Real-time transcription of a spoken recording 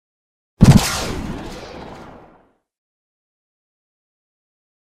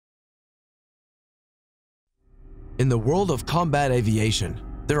In the world of combat aviation,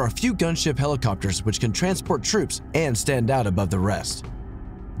 there are few gunship helicopters which can transport troops and stand out above the rest.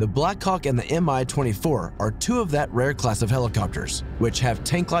 The Black Hawk and the MI-24 are two of that rare class of helicopters, which have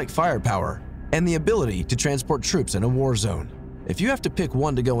tank-like firepower and the ability to transport troops in a war zone. If you have to pick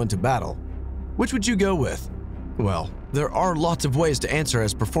one to go into battle, which would you go with? Well, there are lots of ways to answer,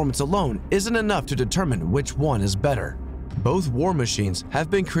 as performance alone isn't enough to determine which one is better. Both war machines have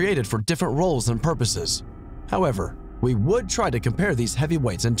been created for different roles and purposes. However, we would try to compare these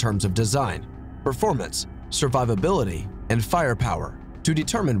heavyweights in terms of design, performance, survivability, and firepower to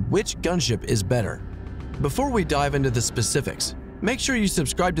determine which gunship is better. Before we dive into the specifics, make sure you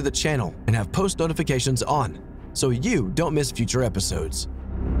subscribe to the channel and have post notifications on so you don't miss future episodes.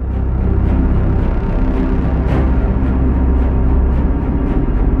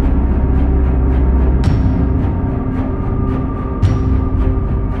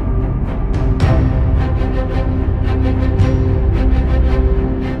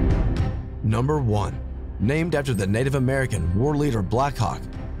 Number 1. Named after the Native American war leader Black Hawk,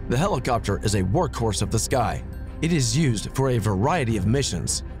 the helicopter is a workhorse of the sky. It is used for a variety of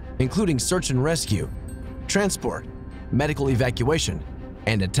missions, including search and rescue, transport, medical evacuation,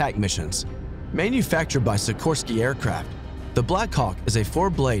 and attack missions. Manufactured by Sikorsky Aircraft, the Black Hawk is a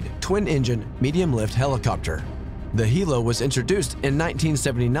 4-blade, twin-engine, medium-lift helicopter. The Hilo was introduced in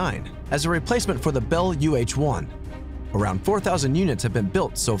 1979 as a replacement for the Bell UH-1. Around 4,000 units have been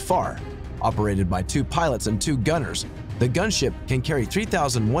built so far. Operated by 2 pilots and 2 gunners, the gunship can carry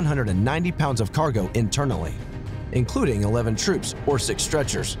 3,190 pounds of cargo internally, including 11 troops or 6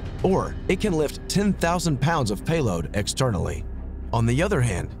 stretchers, or it can lift 10,000 pounds of payload externally. On the other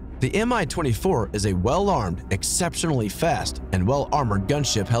hand, the MI-24 is a well-armed, exceptionally fast, and well-armored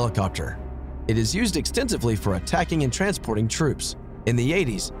gunship helicopter. It is used extensively for attacking and transporting troops. In the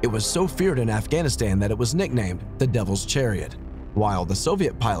 80s, it was so feared in Afghanistan that it was nicknamed the Devil's Chariot, while the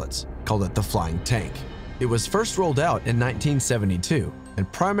Soviet pilots called it the Flying Tank. It was first rolled out in 1972 and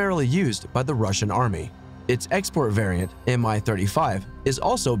primarily used by the Russian Army. Its export variant, MI-35, is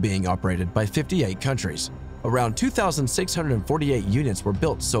also being operated by 58 countries. Around 2,648 units were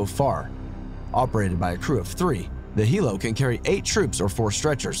built so far. Operated by a crew of 3, the Hilo can carry 8 troops or 4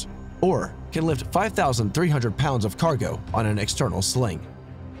 stretchers, or can lift 5,300 pounds of cargo on an external sling.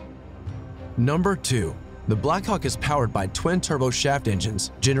 Number 2. The Black Hawk is powered by twin-turbo shaft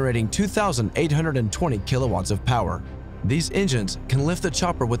engines, generating 2,820 kilowatts of power. These engines can lift the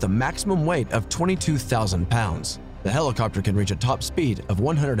chopper with a maximum weight of 22,000 pounds. The helicopter can reach a top speed of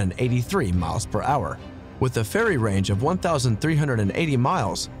 183 miles per hour. With a ferry range of 1,380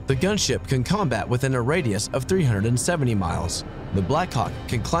 miles, the gunship can combat within a radius of 370 miles. The Black Hawk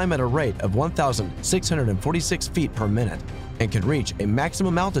can climb at a rate of 1,646 feet per minute and can reach a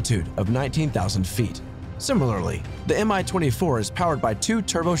maximum altitude of 19,000 feet. Similarly, the MI-24 is powered by 2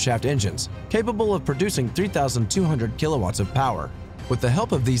 turboshaft engines, capable of producing 3,200 kilowatts of power. With the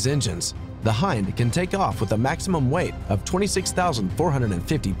help of these engines, the Hind can take off with a maximum weight of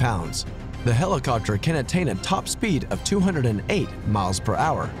 26,450 pounds. The helicopter can attain a top speed of 208 miles per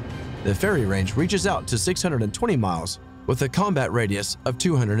hour. The ferry range reaches out to 620 miles, with a combat radius of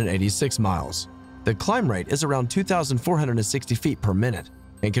 286 miles. The climb rate is around 2,460 feet per minute,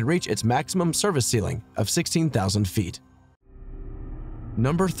 and can reach its maximum service ceiling of 16,000 feet.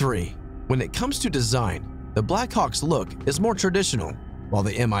 Number 3. When it comes to design, the Black Hawk's look is more traditional, while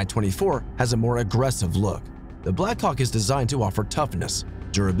the MI-24 has a more aggressive look. The Black Hawk is designed to offer toughness,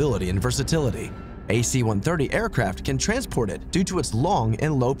 durability, and versatility. A C-130 aircraft can transport it due to its long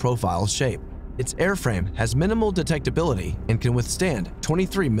and low-profile shape. Its airframe has minimal detectability and can withstand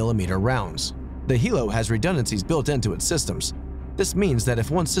 23mm rounds. The Hilo has redundancies built into its systems. This means that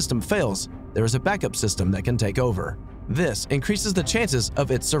if one system fails, there is a backup system that can take over. This increases the chances of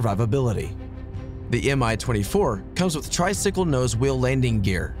its survivability. The MI-24 comes with tricycle nose wheel landing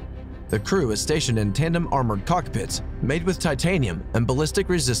gear. The crew is stationed in tandem armored cockpits made with titanium and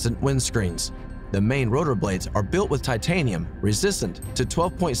ballistic-resistant windscreens. The main rotor blades are built with titanium resistant to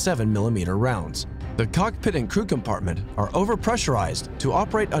 12.7mm rounds. The cockpit and crew compartment are overpressurized to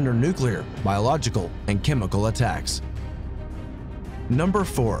operate under nuclear, biological, and chemical attacks. Number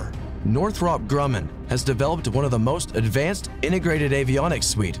 4. Northrop Grumman has developed one of the most advanced integrated avionics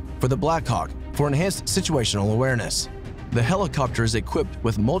suite for the Black Hawk for enhanced situational awareness. The helicopter is equipped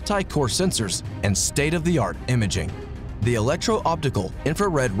with multi-core sensors and state-of-the-art imaging. The electro-optical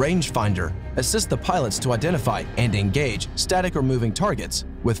infrared rangefinder assists the pilots to identify and engage static or moving targets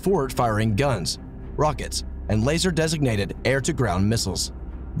with forward-firing guns, rockets, and laser-designated air-to-ground missiles.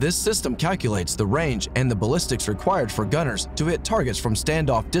 This system calculates the range and the ballistics required for gunners to hit targets from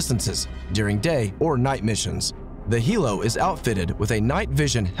standoff distances during day or night missions. The Hilo is outfitted with a night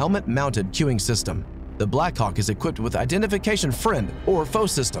vision helmet-mounted cueing system. The Black Hawk is equipped with identification friend or foe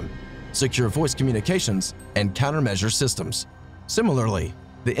system, secure voice communications, and countermeasure systems. Similarly,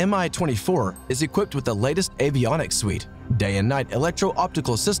 the MI-24 is equipped with the latest avionics suite, day and night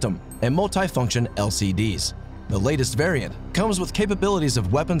electro-optical system, and multifunction LCDs. The latest variant comes with capabilities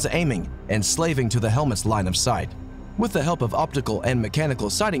of weapons aiming and slaving to the helmet's line of sight. With the help of optical and mechanical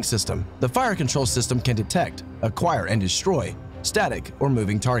sighting system, the fire control system can detect, acquire, and destroy static or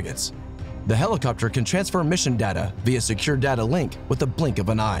moving targets. The helicopter can transfer mission data via secure data link with the blink of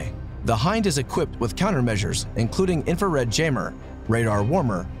an eye. The Hind is equipped with countermeasures including infrared jammer, radar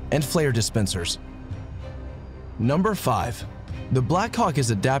warmer, and flare dispensers. Number 5. The Black Hawk is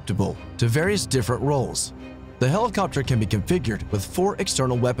adaptable to various different roles. The helicopter can be configured with 4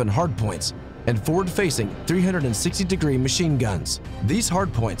 external weapon hardpoints and forward-facing 360-degree machine guns. These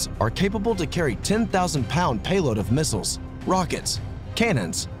hardpoints are capable to carry 10,000-pound payload of missiles, rockets,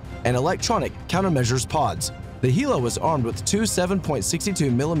 cannons, and electronic countermeasures pods. The Hilo is armed with 2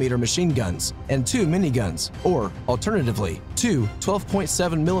 7.62mm machine guns and 2 miniguns, or alternatively, 2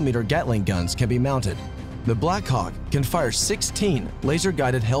 12.7mm Gatling guns can be mounted. The Black Hawk can fire 16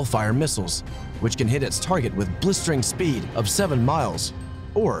 laser-guided Hellfire missiles, which can hit its target with blistering speed of 7 miles,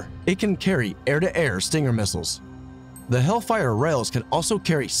 or it can carry air-to-air Stinger missiles. The Hellfire rails can also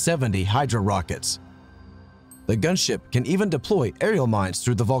carry 70 Hydra rockets. The Gunship can even deploy aerial mines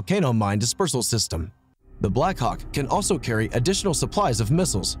through the Volcano Mine Dispersal System. The Black Hawk can also carry additional supplies of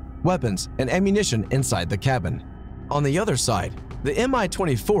missiles, weapons, and ammunition inside the cabin. On the other side, the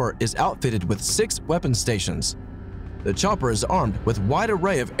MI-24 is outfitted with 6 weapon stations. The chopper is armed with a wide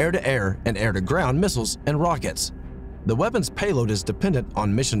array of air-to-air and air-to-ground missiles and rockets. The weapon's payload is dependent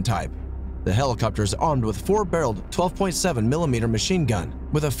on mission type. The helicopter is armed with 4-barreled 12.7mm machine gun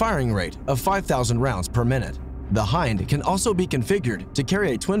with a firing rate of 5,000 rounds per minute. The Hind can also be configured to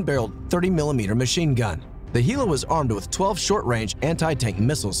carry a twin-barreled 30mm machine gun. The Hilo is armed with 12 short-range anti-tank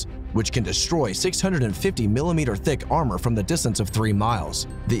missiles, which can destroy 650mm thick armor from the distance of 3 miles.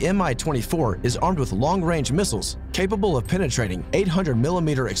 The MI-24 is armed with long-range missiles capable of penetrating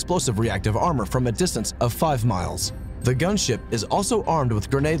 800mm explosive reactive armor from a distance of 5 miles. The Gunship is also armed with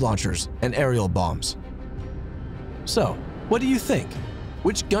grenade launchers and aerial bombs. So, what do you think?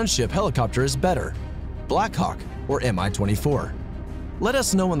 Which gunship helicopter is better, Black Hawk or MI-24? Let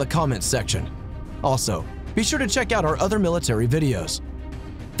us know in the comments section. Also, be sure to check out our other military videos.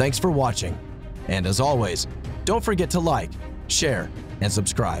 Thanks for watching, and as always, don't forget to like, share, and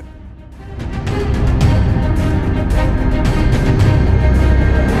subscribe.